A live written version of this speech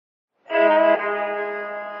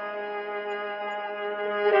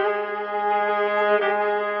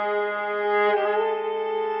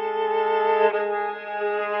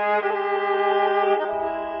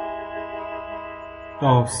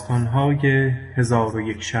داستان‌های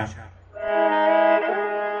 1001 شب.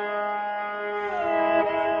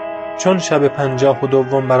 چون شب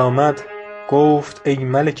 52 برآمد، گفت ای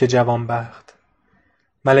ملک جوانبخت.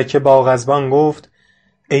 ملکه با غضبان گفت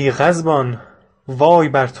ای غضبان، وای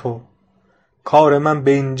بر تو. کار من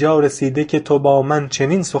به اینجا رسیده که تو با من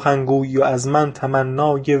چنین سخنگویی و از من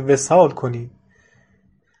تمنای وصال کنی.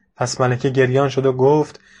 پس ملکه گریان شد و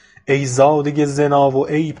گفت ای زاده زنا و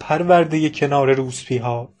ای پرورده کنار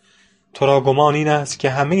روسپیها، تو را گمان این است که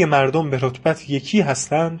همه مردم به رتبت یکی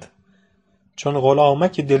هستند؟ چون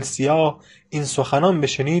غلامک دلسیاه این سخنان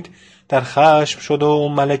بشنید، در خشم شد و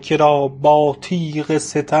ملکه را با تیغ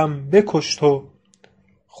ستم بکشت و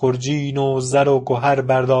خرجین و زر و گهر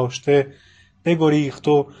برداشته بگریخت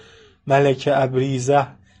و ملک ابریزه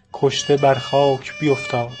کشته بر خاک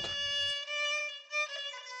بیفتاد.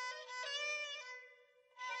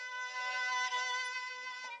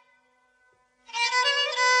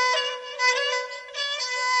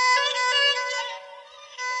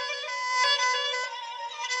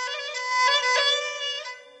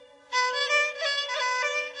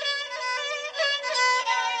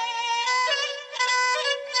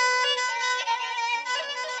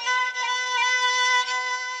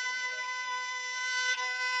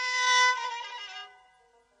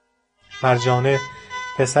 مرجانه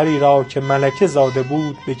پسری را که ملکه زاده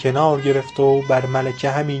بود به کنار گرفت و بر ملکه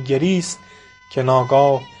همی گریست که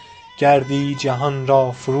ناگاه گردی جهان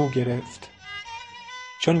را فرو گرفت.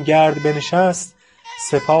 چون گرد بنشست،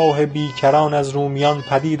 سپاه بیکران از رومیان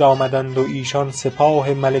پدید آمدند و ایشان سپاه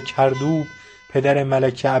ملک هردوب پدر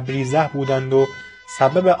ملک ابریزه بودند و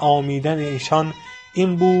سبب آمیدن ایشان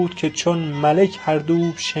این بود که چون ملک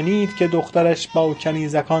هردوب شنید که دخترش با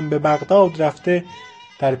کنیزکان به بغداد رفته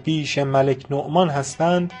در پیش ملک نعمان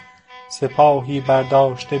هستند، سپاهی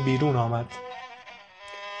برداشته بیرون آمد.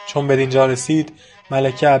 چون بدینجا رسید،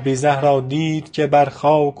 ملکه ابریزه را دید که بر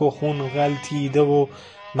خاک و خون غلتیده و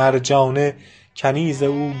مرجانه کنیز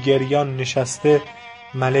او گریان نشسته.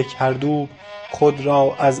 ملک هردوب خود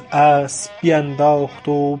را از اسب بینداخت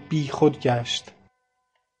و بی خود گشت.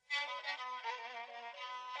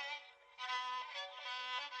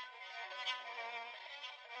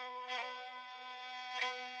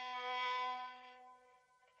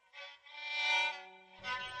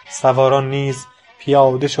 سواران نیز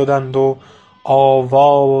پیاده شدند و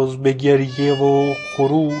آواز به گریه و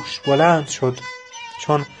خروش بلند شد.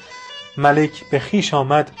 چون ملک به خویش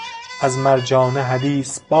آمد، از مرجانه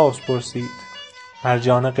حدیث باز پرسید.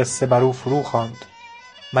 مرجانه قصه بر او فرو خواند.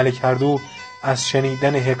 ملک هردوب از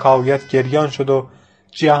شنیدن حکایت گریان شد و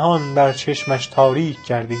جهان در چشمش تاریک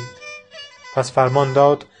گردید. پس فرمان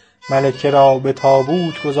داد ملکه را به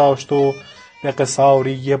تابوت گذاشت و به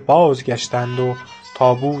قصاریه باز گشتند و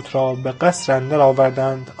تابوت را به قصر اندر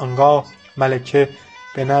آوردند. آنگاه ملکه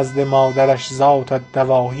به نزد مادرش ذات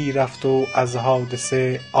الدواهی رفت و از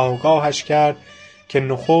حادثه آگاهش کرد که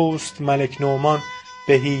نخست ملک نعمان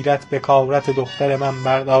به حیلت بکارت دختر من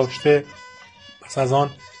برداشته، پس از آن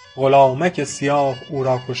غلامک سیاه او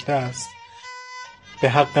را کشته است. به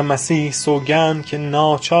حق مسیح سوگند که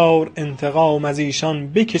ناچار انتقام از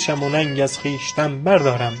ایشان بکشم و ننگ از خویشتن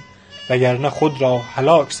بردارم، وگرنه خود را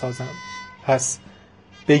هلاک سازم. پس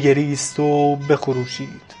بگریست و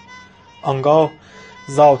بخروشید. آنگاه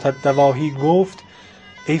ذات الدواهی گفت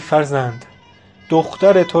ای فرزند،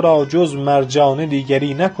 دختر تو را جز مرجانه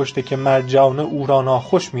دیگری نکشته که مرجانه او را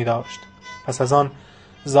ناخوش می داشت. پس از آن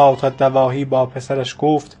ذات الدواهی با پسرش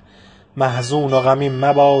گفت محزون و غمین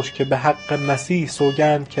مباش که به حق مسیح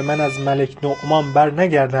سوگند که من از ملک نعمان بر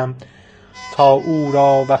نگردم تا او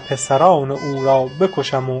را و پسران او را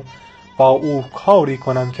بکشم و با او کاری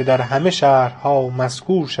کنم که در همه شهرها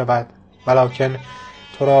مذکور شود، ولکن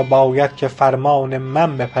تو را باید که فرمان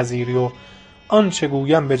من بپذیری و آنچه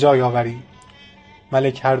گویم به جای آوری.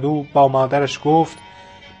 ملک هردوب با مادرش گفت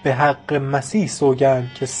به حق مسیح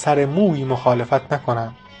سوگند که سر مویی مخالفت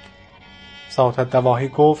نکنم. ذات الدواهی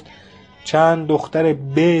گفت چند دختر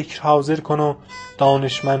بکر حاضر کن و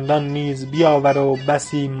دانشمندان نیز بیاور و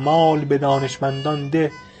بسی مال به دانشمندان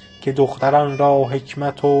ده که دختران را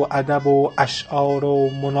حکمت و ادب و اشعار و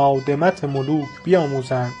منادمت ملوک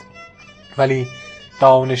بیاموزند، ولی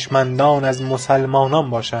دانشمندان از مسلمانان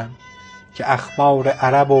باشند که اخبار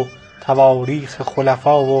عرب و تواریخ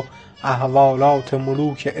خلفا و احوالات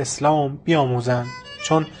ملوک اسلام بیاموزند.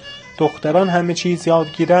 چون دختران همه چیز یاد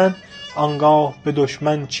گیرند، آنگاه به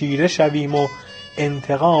دشمن چیره شویم و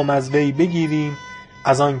انتقام از وی بگیریم،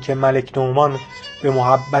 از آن که ملک نعمان به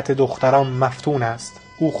محبت دختران مفتون است.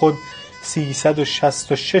 او خود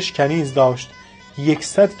 366 کنیز داشت،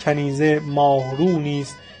 100 کنیزه ماهرو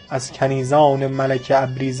نیز از کنیزان ملک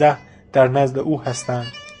ابریزه در نزد او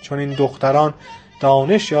هستند. چون این دختران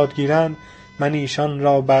دانش یاد گیرند، من ایشان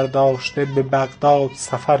را برداشته به بغداد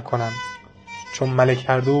سفر کنم. چون ملک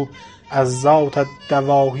هردو از ذات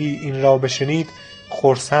دواهی این را بشنید،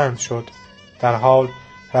 خرسند شد. در حال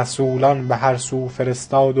رسولان به هر سو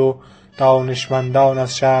فرستاد و دانشمندان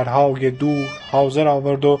از شهرهای دور حاضر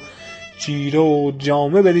آورد و جیره و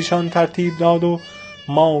جامه بدیشان ترتیب داد و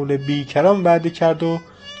مال بیکران وعده کرد و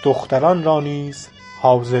دختران را نیز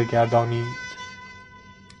حاضر گردانید.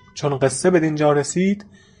 چون قصه بدینجا رسید،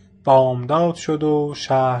 بامداد شد و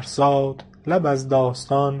شهرزاد لب از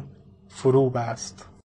داستان فرو بست.